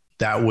 wow,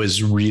 that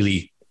was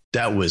wild,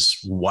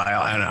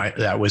 and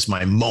that was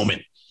my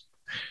moment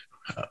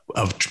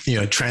of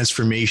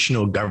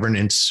transformational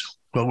governance?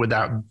 What would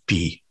that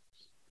be?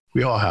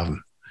 We all have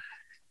them.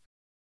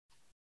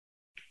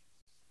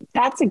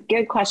 That's a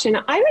good question.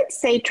 I would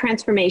say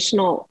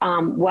transformational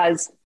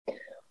was,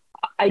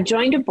 I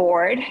joined a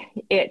board.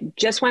 It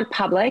just went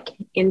public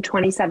in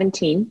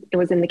 2017. It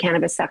was in the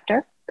cannabis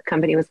sector. The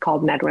company was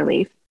called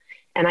MedRelief.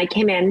 And I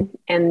came in,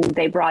 and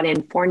they brought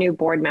in 4 new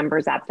board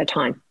members at the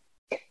time.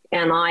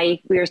 And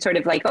we were sort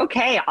of like,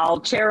 okay,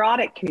 I'll chair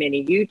audit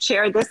committee. You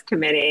chair this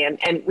committee.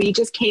 And we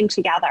just came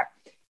together.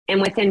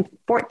 And within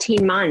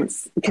 14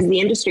 months, because the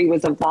industry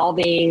was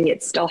evolving,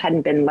 it still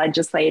hadn't been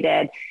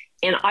legislated.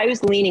 And I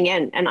was leaning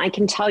in, and I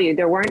can tell you,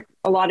 there weren't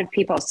a lot of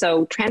people.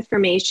 So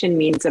transformation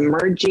means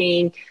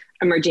emerging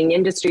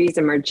industries,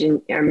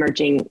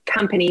 emerging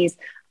companies.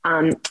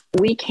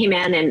 We came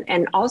in,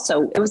 and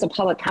also it was a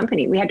public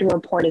company. We had to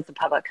report as a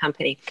public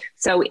company.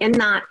 So in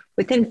that,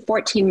 within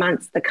 14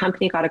 months, the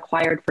company got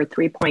acquired for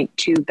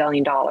 $3.2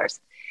 billion. And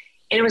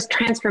it was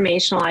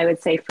transformational, I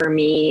would say, for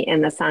me,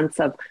 in the sense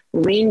of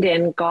leaned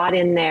in, got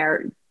in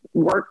there,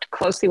 worked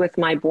closely with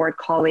my board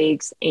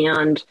colleagues,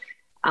 and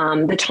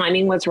the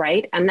timing was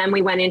right. And then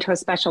we went into a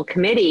special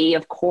committee,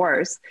 of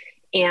course,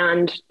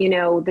 and,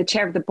 the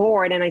chair of the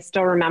board, and I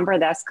still remember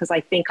this because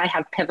I think I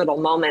have pivotal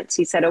moments.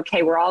 He said,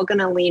 okay, we're all going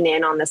to lean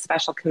in on the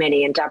special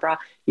committee, and Deborah,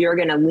 you're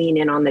going to lean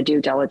in on the due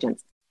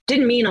diligence.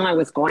 Didn't mean I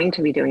was going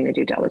to be doing the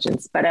due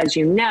diligence, but as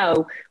you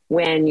know,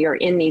 when you're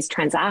in these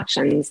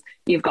transactions,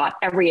 you've got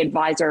every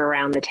advisor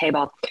around the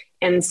table.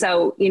 And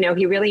so,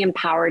 he really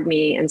empowered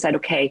me and said,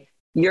 okay,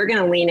 you're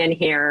going to lean in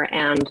here,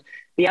 and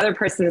the other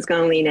person is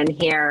going to lean in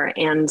here.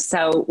 And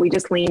so we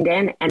just leaned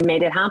in and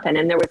made it happen.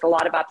 And there was a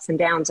lot of ups and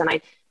downs. And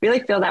I really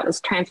feel that was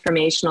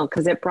transformational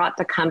because it brought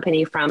the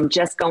company from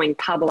just going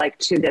public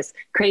to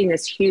creating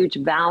this huge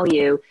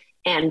value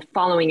and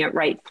following it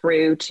right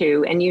through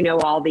to, and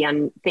all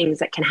the things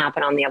that can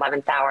happen on the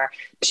 11th hour,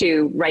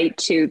 to right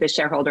to the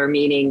shareholder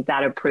meeting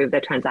that approved the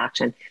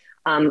transaction.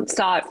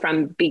 Saw it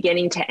from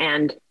beginning to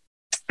end.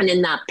 And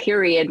in that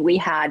period, we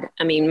had,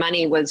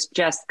 money was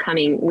just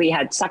coming. We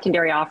had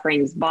secondary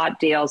offerings, bought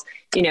deals.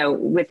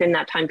 Within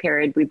that time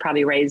period, we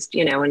probably raised,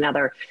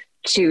 another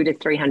 $200 to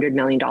 $300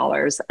 million.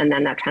 And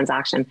then that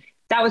transaction,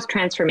 that was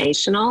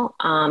transformational,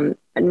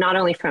 not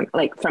only from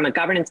a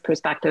governance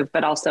perspective,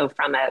 but also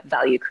from a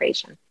value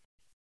creation.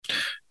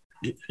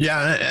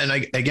 Yeah. And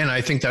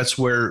I think that's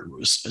where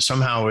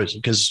somehow is,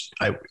 because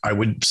I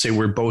would say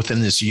we're both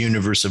in this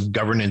universe of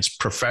governance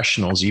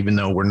professionals, even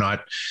though we're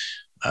not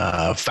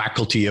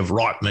faculty of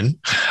Rotman.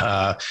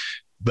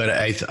 But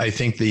I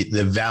think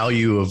the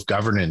value of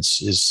governance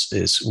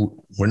is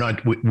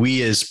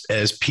we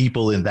as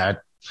people in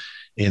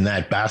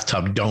that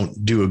bathtub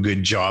don't do a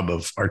good job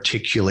of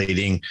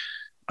articulating.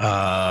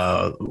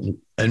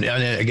 And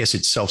I guess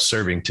it's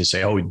self-serving to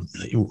say,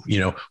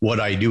 what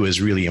I do is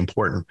really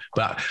important.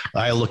 But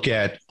I look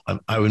at,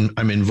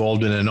 I'm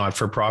involved in a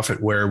not-for-profit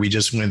where we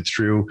just went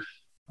through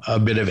a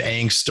bit of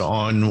angst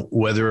on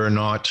whether or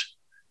not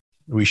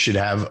we should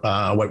have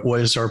what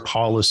was our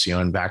policy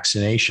on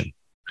vaccination.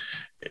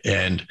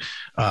 And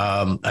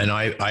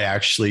I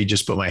actually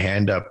just put my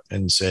hand up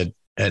and said,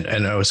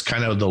 and I was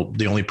kind of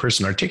the only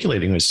person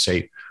articulating was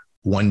say,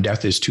 one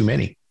death is too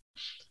many.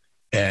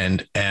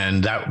 And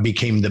that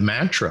became the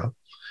mantra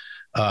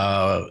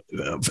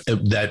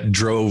that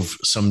drove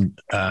some,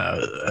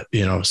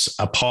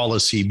 a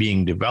policy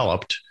being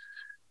developed.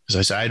 Because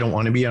I said, I don't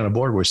want to be on a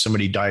board where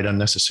somebody died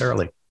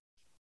unnecessarily.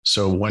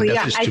 So one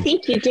death is too. I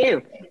think you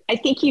do. I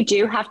think you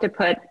do have to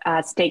put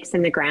stakes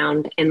in the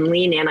ground and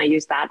lean in. I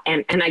use that.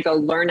 And I go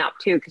learn up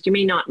too, because you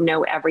may not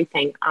know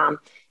everything.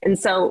 And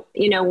so,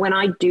 when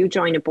I do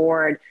join a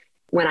board,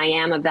 when I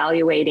am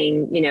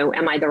evaluating,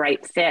 am I the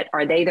right fit?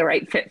 Are they the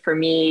right fit for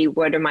me?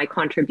 What are my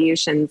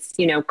contributions?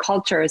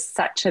 Culture is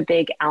such a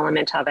big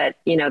element of it.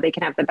 They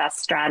can have the best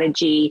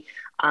strategy.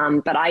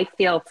 But I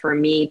feel for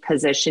me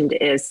positioned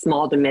is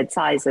small to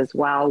mid-size as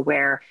well,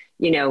 where,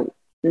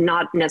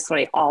 not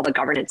necessarily all the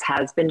governance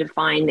has been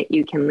defined, that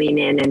you can lean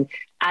in and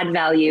add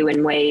value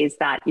in ways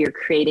that you're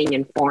creating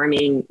and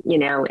forming,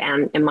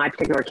 and in my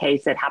particular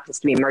case, it happens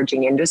to be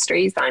emerging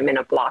industries. I'm in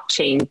a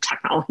blockchain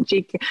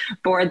technology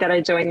board that I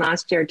joined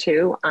last year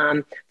too.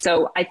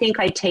 So I think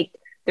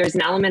there's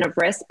an element of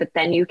risk, but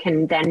then you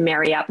can then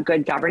marry up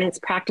good governance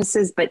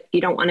practices, but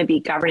you don't want to be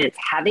governance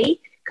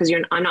heavy, because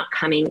I'm not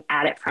coming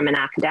at it from an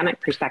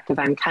academic perspective.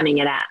 I'm coming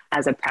at it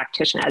as a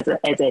practitioner,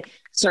 as a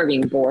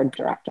serving board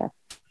director.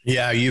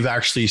 Yeah, you've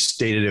actually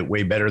stated it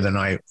way better than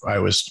I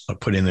was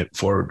putting it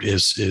forward.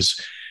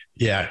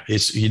 You're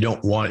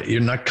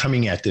not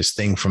coming at this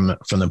thing from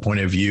the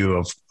point of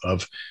view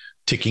of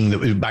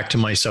ticking back to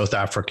my South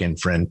African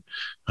friend,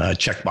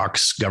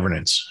 checkbox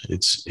governance.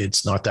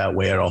 It's not that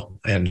way at all.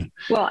 And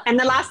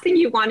the last thing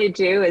you want to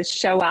do is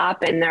show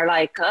up and they're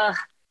like, ugh,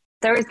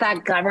 there's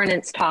that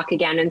governance talk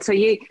again. And so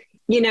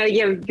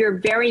you're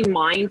very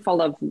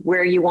mindful of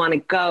where you want to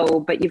go,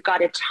 but you've got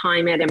to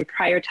time it and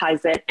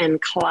prioritize it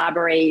and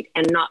collaborate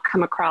and not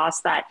come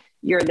across that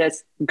you're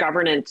this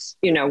governance,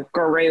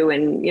 guru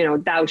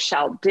and, thou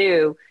shalt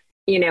do.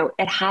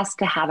 It has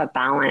to have a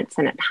balance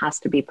and it has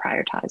to be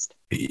prioritized.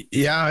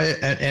 Yeah.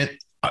 And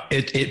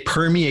it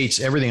permeates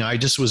everything. I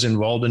just was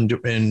involved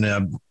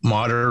in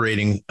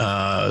moderating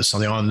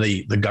something on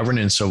the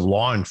governance of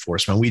law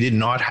enforcement. We did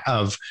not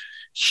have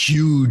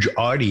huge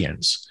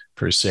audience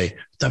per se.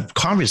 The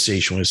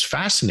conversation was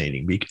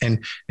fascinating and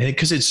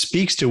because it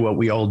speaks to what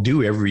we all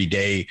do every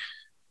day,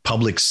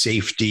 public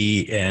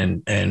safety.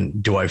 And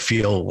do I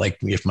feel like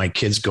if my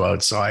kids go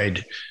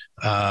outside,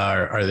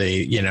 are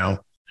they,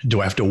 do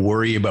I have to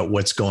worry about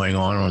what's going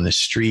on the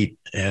street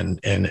and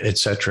et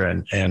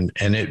cetera? And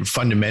it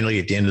fundamentally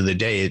at the end of the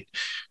day,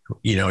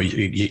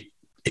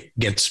 it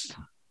gets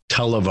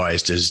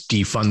televised as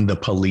defund the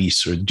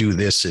police or do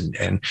this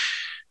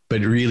but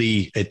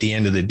really, at the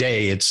end of the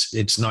day,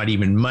 it's not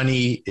even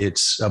money.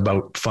 It's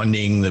about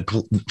funding the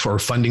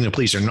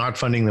police or not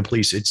funding the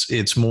police.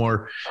 It's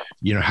more,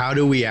 how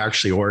do we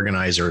actually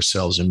organize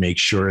ourselves and make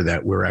sure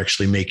that we're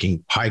actually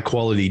making high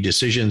quality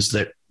decisions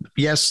that,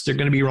 yes, they're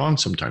going to be wrong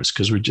sometimes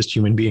because we're just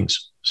human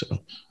beings. So,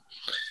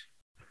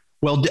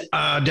 well,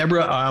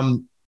 Deborah,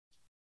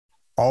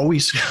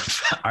 always,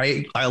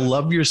 I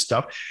love your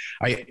stuff.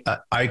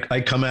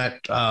 I come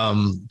at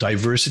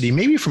diversity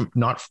maybe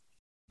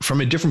from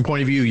a different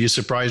point of view. You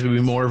surprised me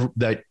more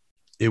that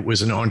it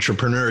was an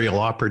entrepreneurial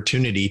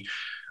opportunity.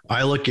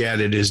 I look at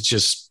it as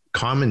just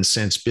common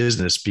sense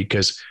business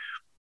because,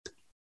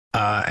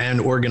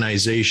 and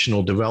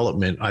organizational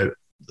development.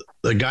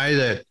 The guy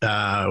that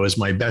was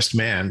my best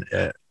man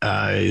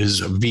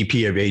is a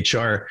VP of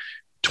HR.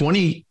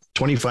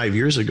 25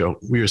 years ago,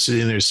 we were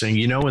sitting there saying,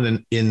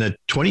 in the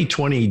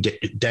 2020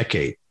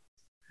 decade,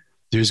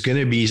 there's going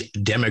to be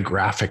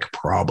demographic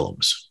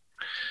problems.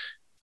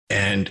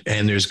 And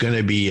there's going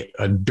to be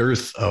a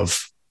dearth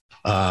of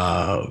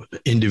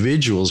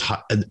individuals,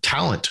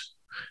 talent.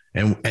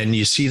 And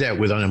you see that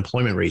with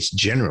unemployment rates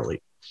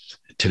generally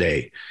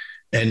today.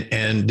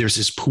 And there's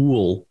this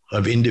pool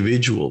of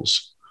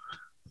individuals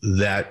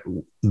that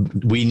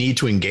we need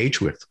to engage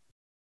with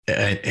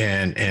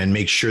and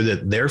make sure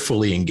that they're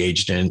fully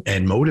engaged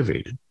and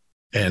motivated.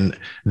 And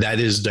that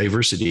is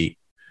diversity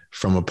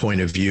from a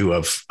point of view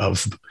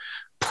of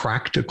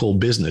practical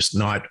business,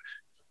 not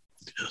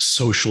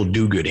social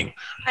do-gooding.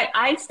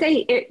 I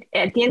say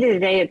at the end of the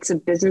day, it's a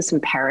business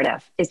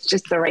imperative. It's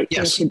just the right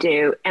thing to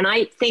do. And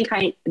I think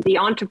the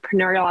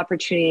entrepreneurial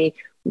opportunity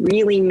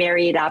really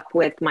married up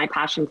with my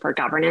passion for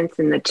governance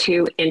and the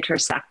two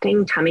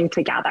intersecting, coming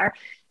together.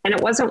 And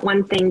it wasn't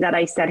one thing that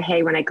I said,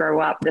 hey, when I grow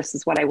up, this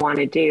is what I want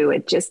to do.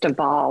 It just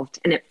evolved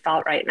and it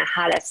felt right. And I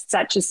had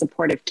such a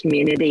supportive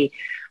community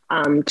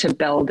to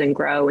build and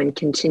grow and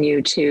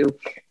continue to,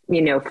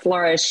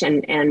 flourish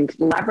and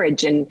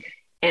leverage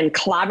and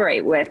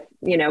collaborate with,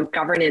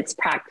 governance.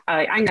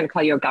 I'm going to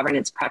call you a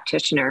governance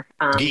practitioner.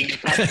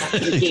 Geek.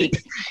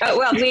 Geek.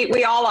 Well,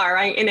 we all are,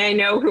 right? And I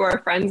know who our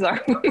friends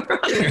are. But,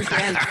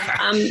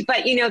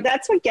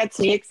 that's what gets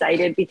me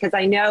excited because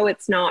I know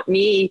it's not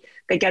me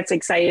that gets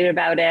excited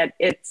about it.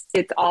 It's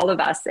all of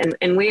us.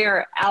 And we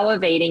are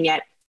elevating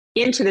it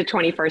into the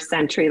 21st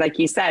century. Like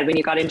you said, when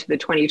you got into the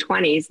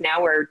 2020s,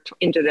 now we're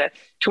into the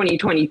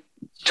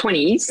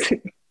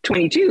 2020s,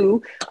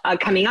 22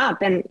 coming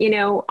up. And,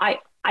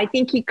 I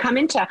think you come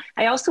into,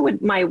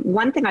 my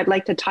one thing I'd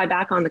like to tie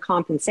back on the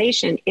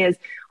compensation is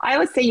I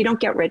always say you don't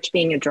get rich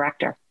being a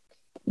director.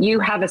 You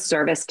have a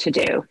service to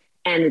do.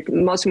 And the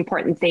most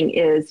important thing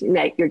is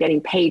that you're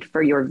getting paid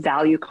for your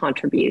value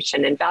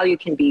contribution, and value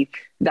can be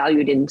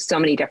valued in so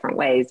many different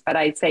ways. But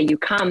I'd say you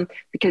come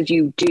because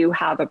you do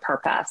have a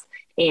purpose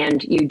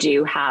and you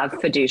do have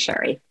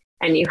fiduciary,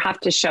 and you have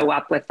to show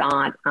up with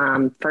that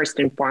first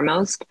and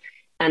foremost.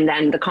 And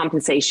then the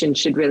compensation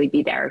should really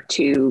be there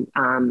to,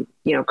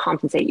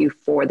 compensate you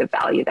for the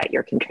value that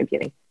you're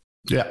contributing.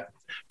 Yeah.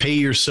 Pay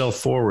yourself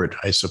forward,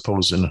 I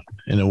suppose,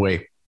 in a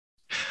way.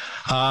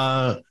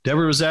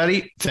 Deborah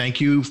Rosati,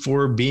 thank you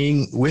for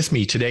being with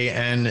me today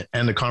and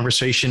the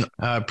conversation.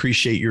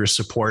 Appreciate your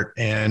support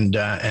and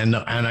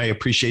I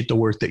appreciate the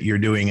work that you're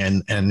doing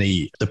and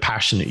the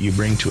passion that you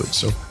bring to it.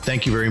 So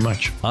thank you very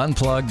much.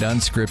 Unplugged,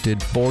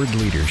 unscripted board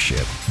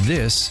leadership.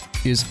 This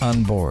is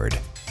On Board.